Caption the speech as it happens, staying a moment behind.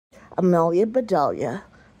Amelia Bedelia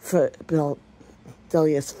for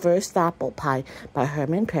Bedelia's First Apple Pie by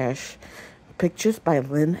Herman Parrish. Pictures by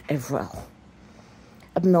Lynn Averill.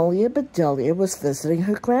 Amelia Bedelia was visiting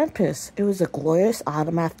her grandparents. It was a glorious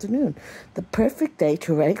autumn afternoon, the perfect day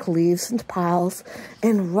to rake leaves into piles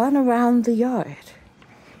and run around the yard.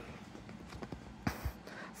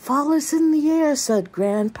 "Fall is in the air," said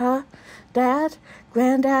Grandpa.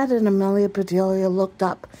 Granddad and Amelia Bedelia looked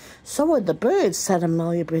up. "So are the birds," said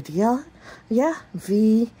Amelia Bedelia. "Yeah,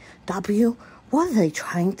 V-W, what are they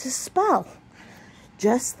trying to spell?"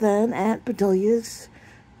 Just then,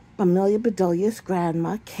 Amelia Bedelia's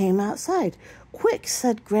grandma came outside. "Quick,"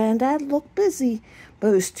 said Granddad, "look busy."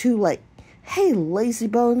 But it was too late. "Hey,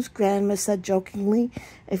 lazybones," Grandma said jokingly,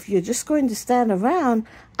 "if you're just going to stand around,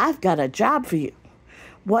 I've got a job for you."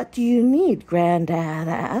 "What do you need?" Granddad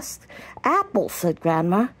asked. "Apples," said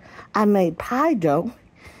Grandma. "I made pie dough.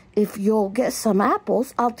 If you'll get some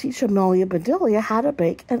apples, I'll teach Amelia Bedelia how to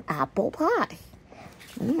bake an apple pie."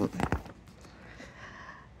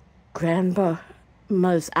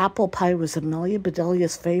 Grandma's apple pie was Amelia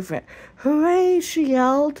Bedelia's favorite. "Hooray!" she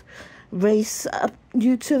yelled. "Race up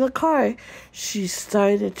you to the car." She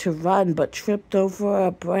started to run, but tripped over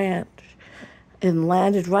a branch and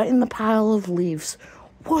landed right in the pile of leaves.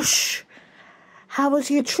 Whoosh! "How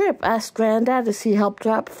was your trip?" asked Granddad as he helped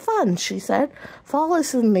her up. "Fun," she said. "Fall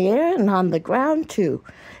is in the air and on the ground, too."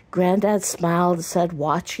 Granddad smiled and said,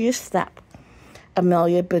 "Watch your step."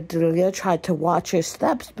 Amelia Bedelia tried to watch her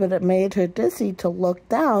steps, but it made her dizzy to look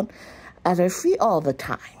down at her feet all the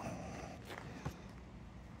time.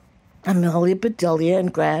 Amelia Bedelia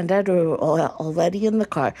and Granddad were already in the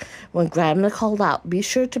car when Grandma called out, "Be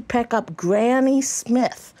sure to pick up Granny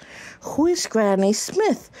Smith." "Who is Granny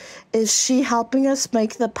Smith? Is she helping us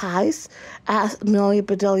make the pies?" Amelia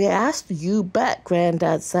Bedelia asked. "You bet,"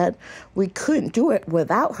 Granddad said. "We couldn't do it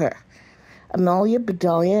without her." Amelia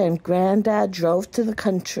Bedelia and Granddad drove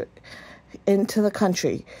into the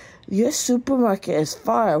country. "Your supermarket is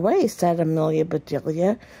far away," said Amelia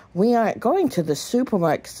Bedelia. "We aren't going to the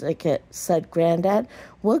supermarket," said Granddad.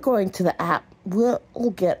 "We're going to we'll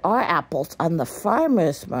get our apples on the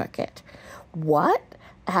farmer's market." "What?"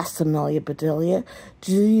 asked Amelia Bedelia.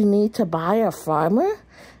 "Do you need to buy a farmer?"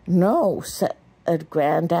 "No," said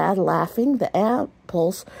Granddad, laughing. "The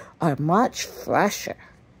apples are much fresher."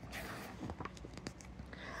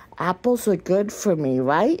 "Apples are good for me,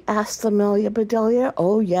 right?" asked Amelia Bedelia.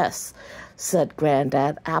 "Oh, yes," said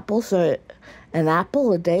Granddad. An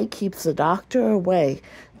apple a day keeps the doctor away.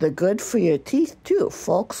 They're good for your teeth, too.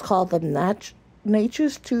 Folks call them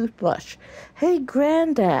nature's toothbrush." "Hey,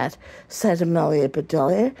 Granddad," said Amelia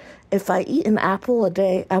Bedelia, "if I eat an apple a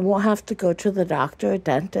day, I won't have to go to the doctor or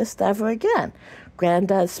dentist ever again."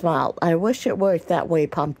 Granddad smiled. "I wish it worked that way,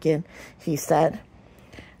 Pumpkin," he said.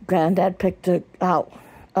 Granddad picked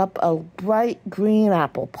up a bright green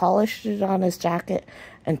apple, polished it on his jacket,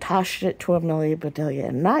 and tossed it to Amelia Bedelia.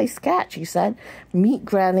 "Nice catch," he said. "Meet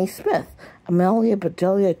Granny Smith." Amelia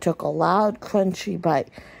Bedelia took a loud, crunchy bite.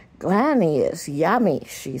 "Granny is yummy,"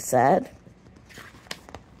 she said.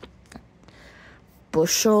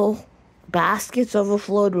 Baskets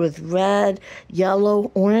overflowed with red,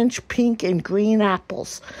 yellow, orange, pink, and green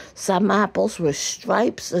apples. Some apples were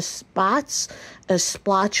stripes, as spots, as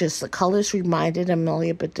splotches. The colors reminded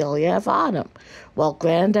Amelia Bedelia of autumn. While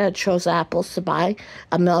Granddad chose apples to buy,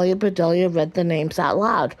 Amelia Bedelia read the names out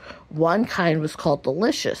loud. One kind was called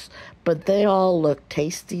Delicious, but they all looked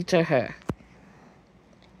tasty to her.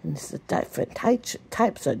 And the different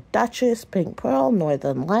types are Duchess, Pink Pearl,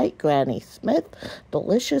 Northern Light, Granny Smith,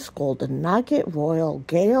 Delicious, Golden Nugget, Royal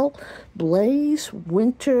Gale, Blaze,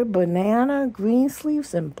 Winter Banana,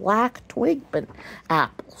 Greensleeves, and Black Twig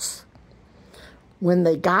apples. When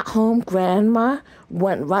they got home, Grandma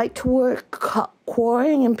went right to work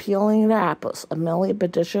coring and peeling the apples. Amelia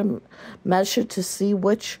Bedelia measured to see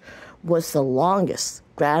which was the longest.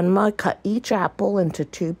 Grandma cut each apple into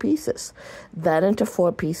 2 pieces, then into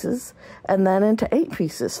 4 pieces, and then into 8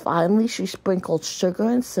 pieces. Finally, she sprinkled sugar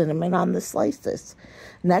and cinnamon on the slices.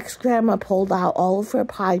 Next, Grandma pulled out all of her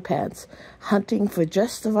pie pans, hunting for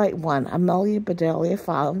just the right one. Amelia Bedelia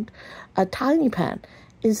found a tiny pan.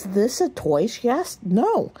 "Is this a toy?" she asked.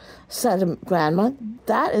 "No," said Grandma.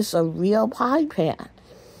 "That is a real pie pan.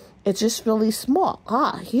 It's just really small."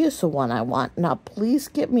 "Ah, here's the one I want. Now, please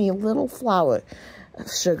get me a little flour,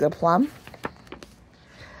 Sugar Plum."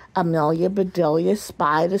 Amelia Bedelia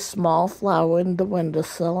spied a small flower in the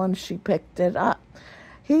windowsill, and she picked it up.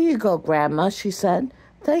 "Here you go, Grandma," she said.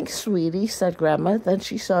 "Thanks, sweetie," said Grandma. Then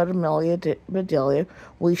she showed Amelia Bedelia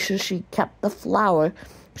where she kept the flour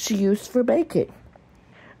she used for baking.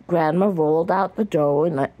 Grandma rolled out the dough,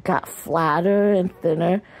 and it got flatter and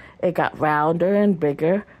thinner. It got rounder and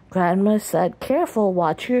bigger. Grandma said, "Careful,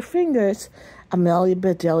 watch your fingers." Amelia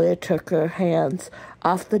Bedelia took her hands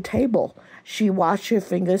off the table. She watched her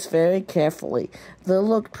fingers very carefully. They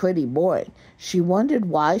looked pretty boring. She wondered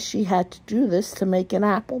why she had to do this to make an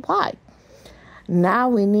apple pie. "Now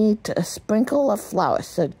we need a sprinkle of flour,"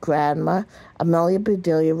 said Grandma. Amelia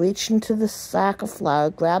Bedelia reached into the sack of flour,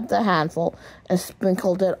 grabbed a handful, and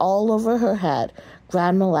sprinkled it all over her head.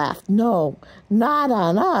 Grandma laughed. "No, not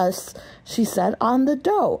on us," she said, "on the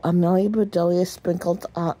dough." Amelia Bedelia sprinkled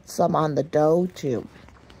some on the dough, too.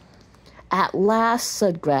 "At last,"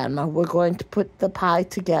 said Grandma, "we're going to put the pie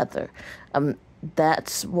together."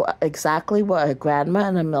 That's exactly what Grandma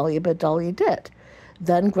and Amelia Bedelia did.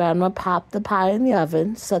 Then Grandma popped the pie in the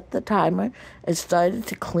oven, set the timer, and started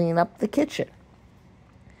to clean up the kitchen.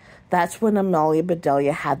 That's when Amelia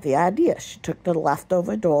Bedelia had the idea. She took the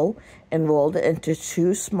leftover dough and rolled it into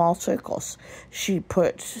 2 small circles. She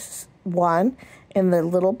put one in the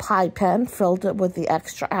little pie pan, filled it with the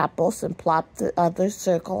extra apples, and plopped the other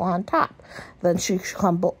circle on top. Then she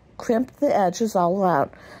crimped the edges all around.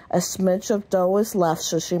 A smidge of dough was left,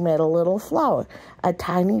 so she made a little flower, a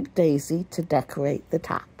tiny daisy to decorate the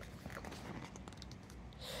top.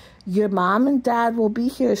 "Your mom and dad will be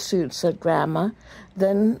here soon," said Grandma.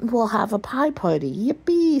 "Then we'll have a pie party."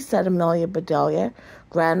 "Yippee," said Amelia Bedelia.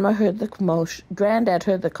 Granddad heard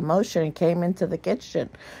the commotion and came into the kitchen.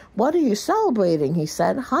 "What are you celebrating?" he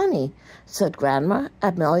said. "Honey," said Grandma.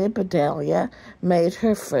 Amelia Bedelia made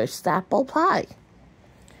her first apple pie.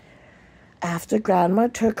 After Grandma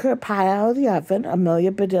took her pie out of the oven,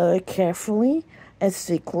 Amelia Bedelia carefully and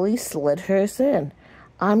secretly slid hers in.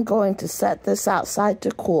 "I'm going to set this outside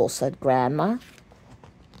to cool," said Grandma.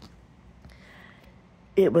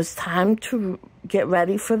 It was time to get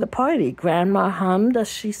ready for the party. Grandma hummed as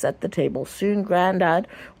she set the table. Soon Granddad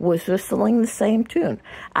was whistling the same tune.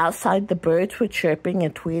 Outside, the birds were chirping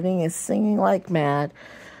and tweeting and singing like mad.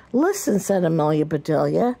 "Listen," said Amelia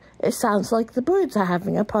Bedelia. "It sounds like the birds are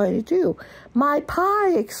having a party too." "My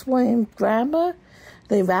pie!" exclaimed Grandma.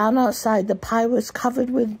 They ran outside. The pie was covered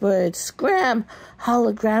with birds. "Scram!"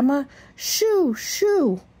 hollered Grandma. "Shoo!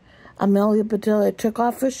 Shoo!" Amelia Bedelia took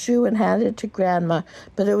off her shoe and handed it to Grandma,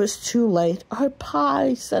 but it was too late. "Our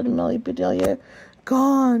pie," said Amelia Bedelia.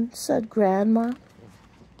 "Gone," said Grandma.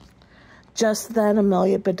 Just then,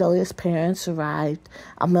 Amelia Bedelia's parents arrived.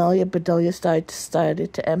 Amelia Bedelia started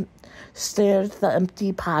to stare at the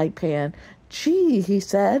empty pie pan. "Gee," he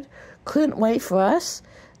said, "couldn't wait for us."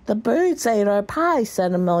 "The birds ate our pie,"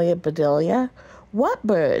 said Amelia Bedelia. "What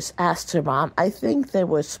birds?" asked her mom. "I think they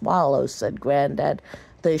were swallows," said Granddad.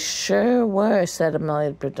 "They sure were," said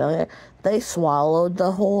Amelia Bedelia. "They swallowed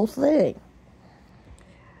the whole thing."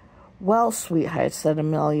 "Well, sweetheart," said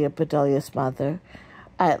Amelia Bedelia's mother,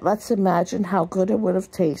 "all right, let's imagine how good it would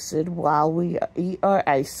have tasted while we eat our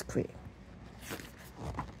ice cream."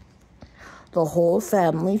 The whole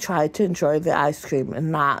family tried to enjoy the ice cream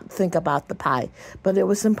and not think about the pie, but it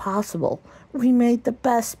was impossible. "We made the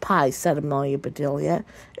best pie," said Amelia Bedelia.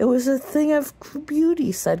 "It was a thing of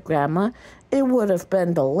beauty," said Grandma. "It would have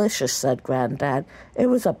been delicious," said Granddad. "It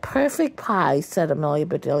was a perfect pie," said Amelia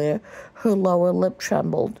Bedelia. Her lower lip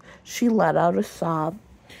trembled. She let out a sob.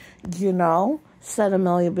 "You know," said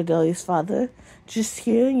Amelia Bedelia's father, "just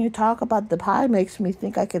hearing you talk about the pie makes me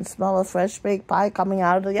think I can smell a fresh baked pie coming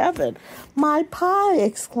out of the oven." "My pie!"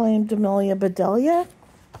 exclaimed Amelia Bedelia.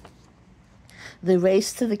 They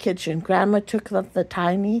raced to the kitchen. Grandma took the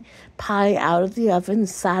tiny pie out of the oven and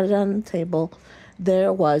sat it on the table. There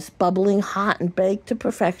it was, bubbling hot and baked to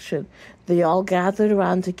perfection. They all gathered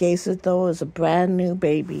around to gaze as though it was a brand new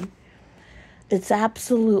baby. "It's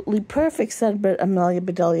absolutely perfect," said Amelia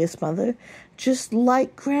Bedelia's mother. "Just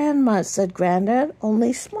like Grandma," said Granddad.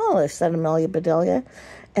 "Only smaller," said Amelia Bedelia.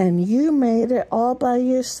 "And you made it all by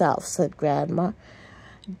yourself," said Grandma.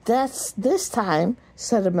 This time,"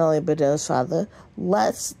 said Amelia Bedelia's father,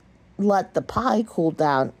 "let's let the pie cool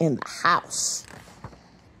down in the house."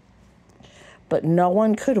 But no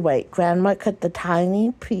one could wait. Grandma cut the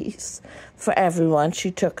tiny piece for everyone. She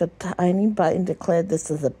took a tiny bite and declared, "This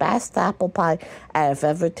is the best apple pie I have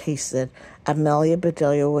ever tasted." Amelia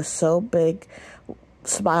Bedelia was so big,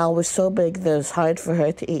 smile was so big that it was hard for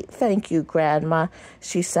her to eat. "Thank you, Grandma,"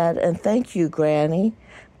 she said, "and thank you, Granny."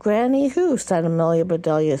 "Granny who?" said Amelia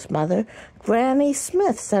Bedelia's mother. "Granny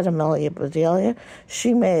Smith," said Amelia Bedelia.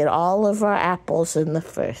 "She made all of our apples in the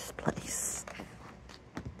first place."